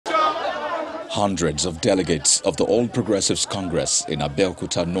Hundreds of delegates of the All Progressives Congress in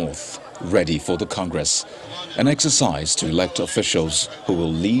Abeokuta North ready for the Congress, an exercise to elect officials who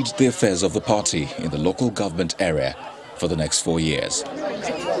will lead the affairs of the party in the local government area for the next 4 years.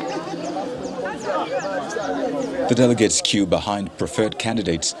 The delegates queue behind preferred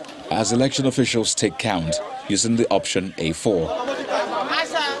candidates as election officials take count using the option A4.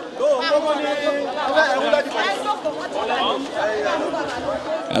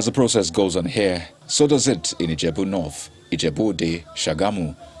 As the process goes on here, so does it in Ijebu North, Ijebu Ode,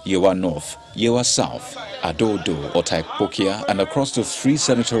 Shagamu, Yewa North, Yewa South, Adodo, Otaikpokia, and across the 3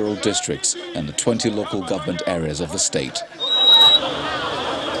 senatorial districts and the 20 local government areas of the state.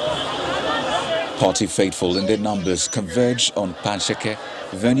 Party faithful in their numbers converge on Pansheke,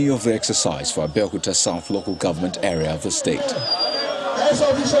 venue of the exercise for Abeokuta South local government area of the state.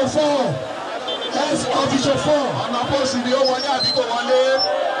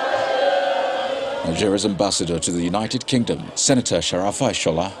 Nigeria's ambassador to the United Kingdom, Senator Sharafa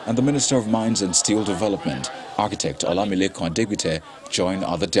Ishola, and the Minister of Mines and Steel Development, Architect Olamilekan Adegbite, join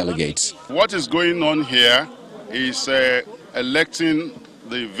other delegates. What is going on here is electing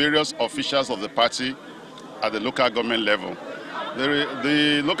the various officials of the party at the local government level.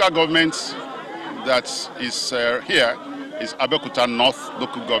 The local government that is here is Abeokuta North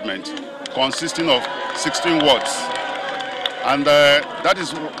local government, consisting of 16 wards. And that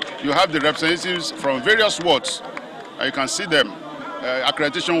is, you have the representatives from various wards. You can see them.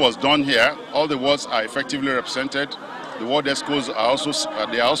 Accreditation was done here. All the wards are effectively represented. The ward ESCOs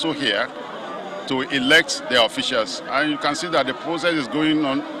are also here to elect their officials. And you can see that the process is going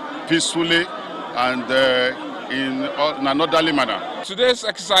on peacefully and in an orderly manner. Today's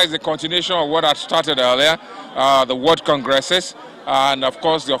exercise is a continuation of what had started earlier, the ward congresses, and of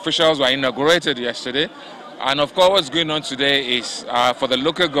course the officials were inaugurated yesterday. And of course what's going on today is for the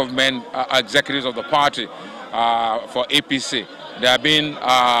local government executives of the party, for APC. There have been,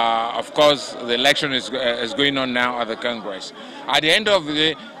 of course, the election is going on now at the Congress. At the end of the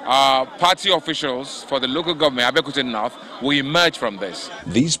day, party officials for the local government, Abeokuta North, will emerge from this.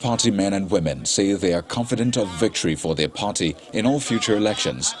 These party men and women say they are confident of victory for their party in all future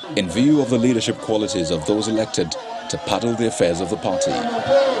elections, in view of the leadership qualities of those elected to paddle the affairs of the party.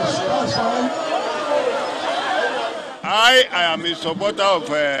 I am a supporter of,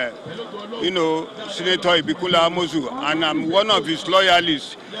 Senator Ibikula Amozu, and I'm one of his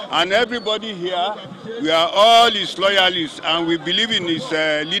loyalists. And everybody here, we are all his loyalists, and we believe in his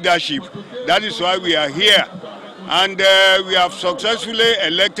leadership. That is why we are here. And we have successfully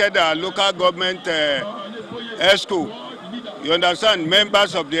elected our local government ESCO. You understand,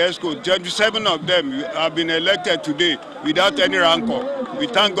 members of the ESCO, 27 of them have been elected today without any rancor. We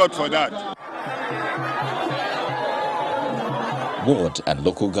thank God for that. Ward and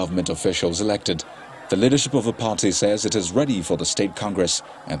local government officials elected, the leadership of the party says it is ready for the State Congress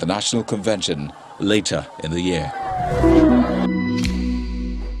and the National Convention later in the year.